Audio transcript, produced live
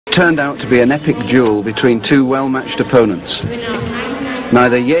turned out to be an epic duel between two well-matched opponents.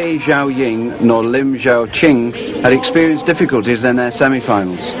 Neither Zhao Ying nor Zhao Qing had experienced difficulties in their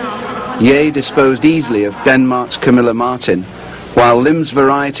semi-finals. Ye disposed easily of Denmark's Camilla Martin, while Lim's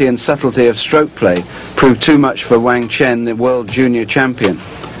variety and subtlety of stroke play proved too much for Wang Chen, the world junior champion.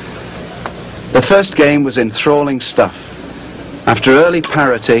 The first game was enthralling stuff. After early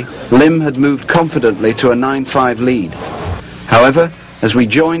parity, Lim had moved confidently to a 9-5 lead. However, as we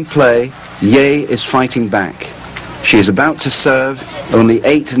join play, Ye is fighting back. She is about to serve, only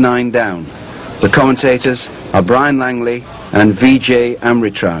 8-9 down. The commentators are Brian Langley and Vijay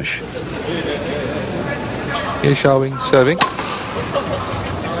Amritraj. Here's Xiao serving.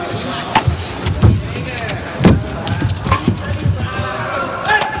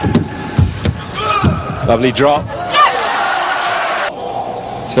 Lovely drop.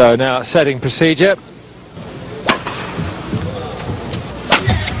 So now setting procedure.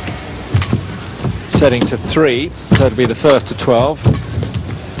 Setting to 3, so it'll be the first to 12.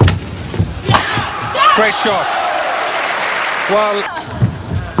 Great shot. Well,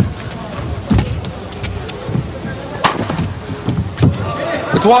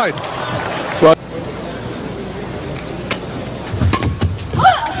 it's wide. Well,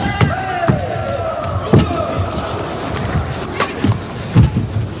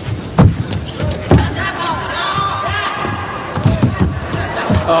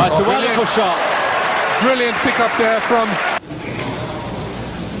 oh, it's a wonderful shot. Brilliant pick up there from...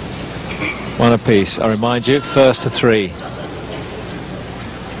 One apiece, I remind you, first to 3.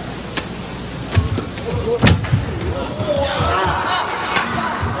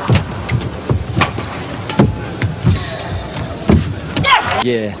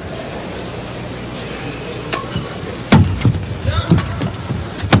 Yeah.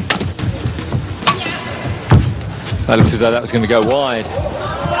 That looks as though that was going to go wide.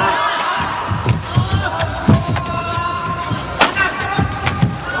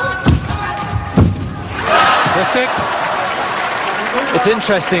 It's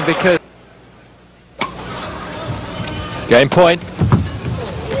interesting because game point.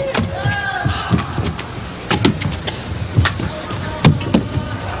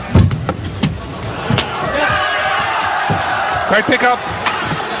 Great pickup.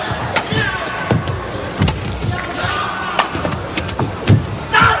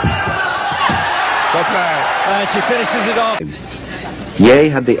 And she finishes it off. Ye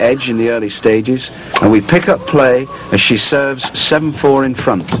had the edge in the early stages, and we pick up play as she serves 7-4 in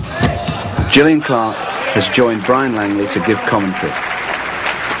front. Gillian Clark has joined Brian Langley to give commentary.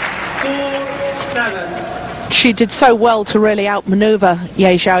 She did so well to really outmaneuver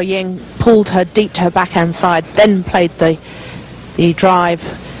Zhao Ying, pulled her deep to her backhand side, then played the drive.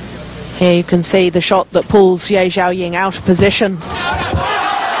 Here you can see the shot that pulls Zhao Ying out of position,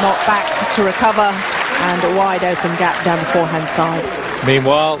 not back to recover, and a wide open gap down the forehand side.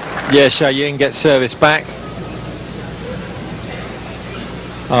 Meanwhile, Xiao Ying gets service back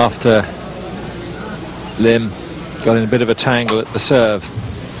after Lim got in a bit of a tangle at the serve.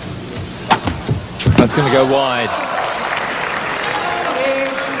 That's going to go wide.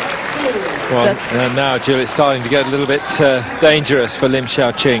 Well, and now, Jill, it's starting to get a little bit dangerous for Lim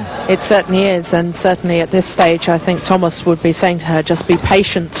Xiaoqing. It certainly is, and certainly at this stage I think Thomas would be saying to her, just be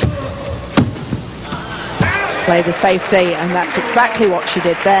patient. Play the safety, and that's exactly what she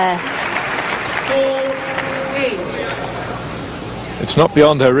did there. It's not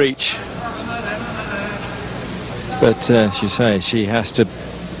beyond her reach, but as you say, she has to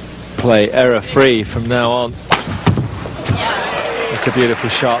play error-free from now on. It's a beautiful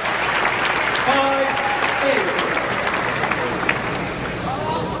shot.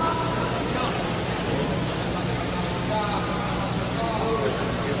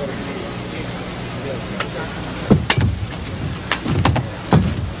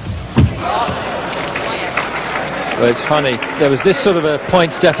 Well, it's funny, there was this sort of a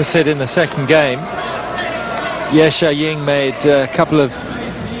points deficit in the second game. Xiao Ying made a couple of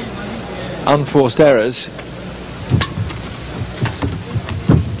unforced errors.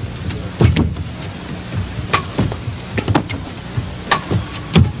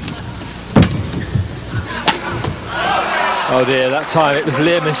 Oh dear, that time it was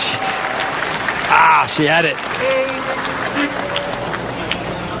Lim, and she had it.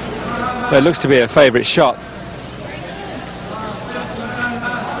 Well, it looks to be her favourite shot.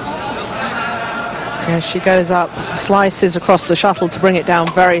 Yeah, she goes up, slices across the shuttle to bring it down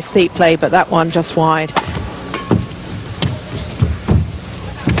very steeply, but that one just wide.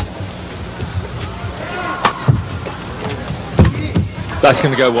 That's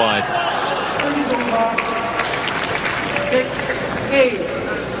going to go wide.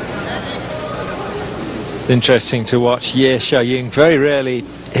 Interesting to watch. Ye Xiaoying very rarely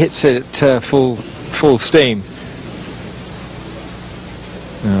hits it at full steam.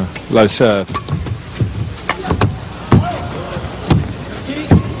 Low serve.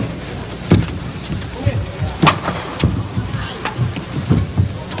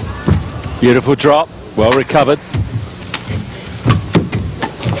 Beautiful drop, well recovered.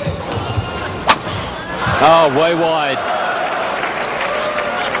 Oh, way wide.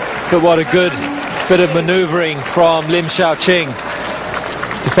 But what a good bit of manoeuvring from Lim Xiaoqing.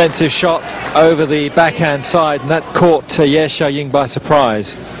 Defensive shot over the backhand side, and that caught Ye Xiaoying by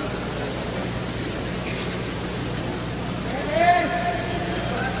surprise.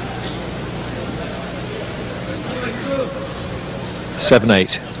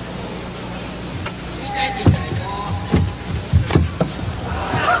 Seven-eight.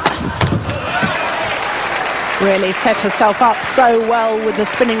 Really set herself up so well with the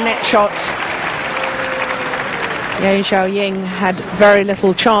spinning net shots. Ye Xiaoying had very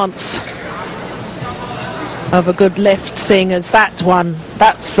little chance of a good lift, seeing as that's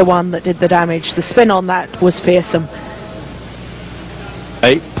the one that did the damage. The spin on that was fearsome.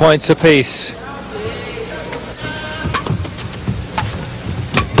 8 points apiece.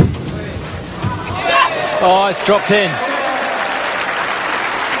 Oh, it's dropped in.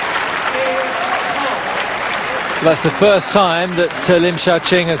 That's the first time that Lim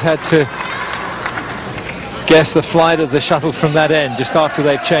Xiaoqing has had to guess the flight of the shuttle from that end, just after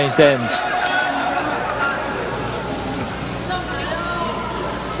they've changed ends.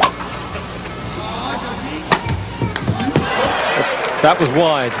 That was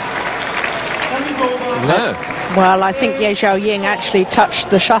wide. No. Well, I think Ye Xiaoying actually touched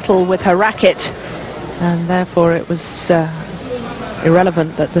the shuttle with her racket, and therefore it was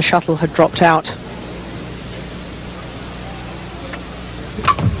irrelevant that the shuttle had dropped out.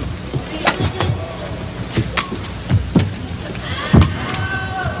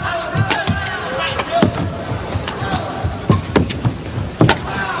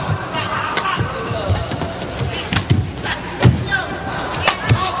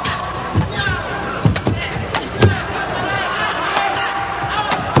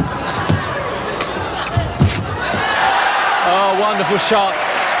 Wonderful shot.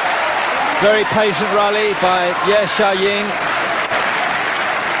 Very patient rally by Ye Xiaoying.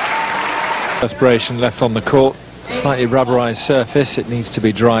 Perspiration left on the court. Slightly rubberized surface. It needs to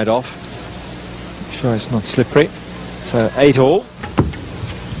be dried off. Sure it's not slippery. So 8-all.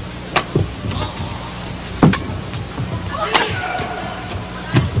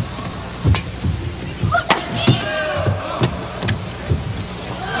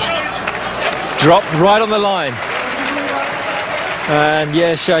 Dropped right on the line. And Ye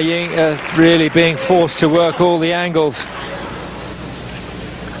Xiaoying really being forced to work all the angles.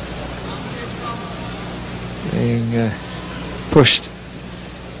 Being pushed.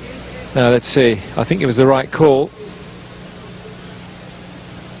 Now let's see. I think it was the right call.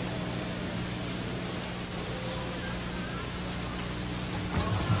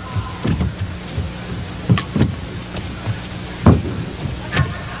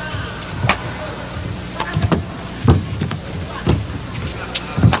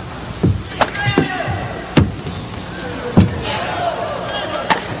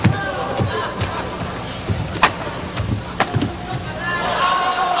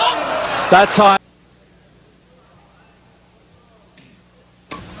 That time.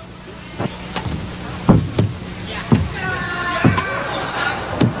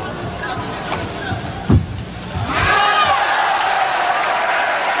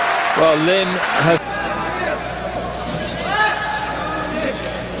 Well, Lim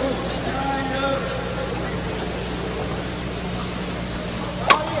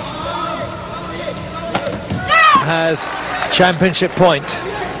has championship point.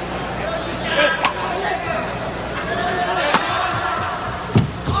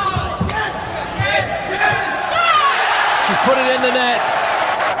 Put it in the net.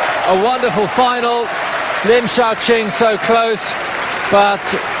 A wonderful final. Lim Xiaoqing so close, but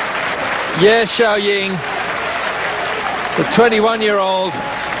Ye Xiaoying, the 21-year-old,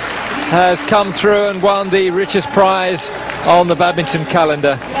 has come through and won the richest prize on the badminton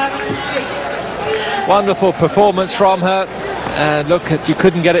calendar. Wonderful performance from her, and look, you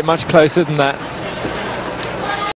couldn't get it much closer than that.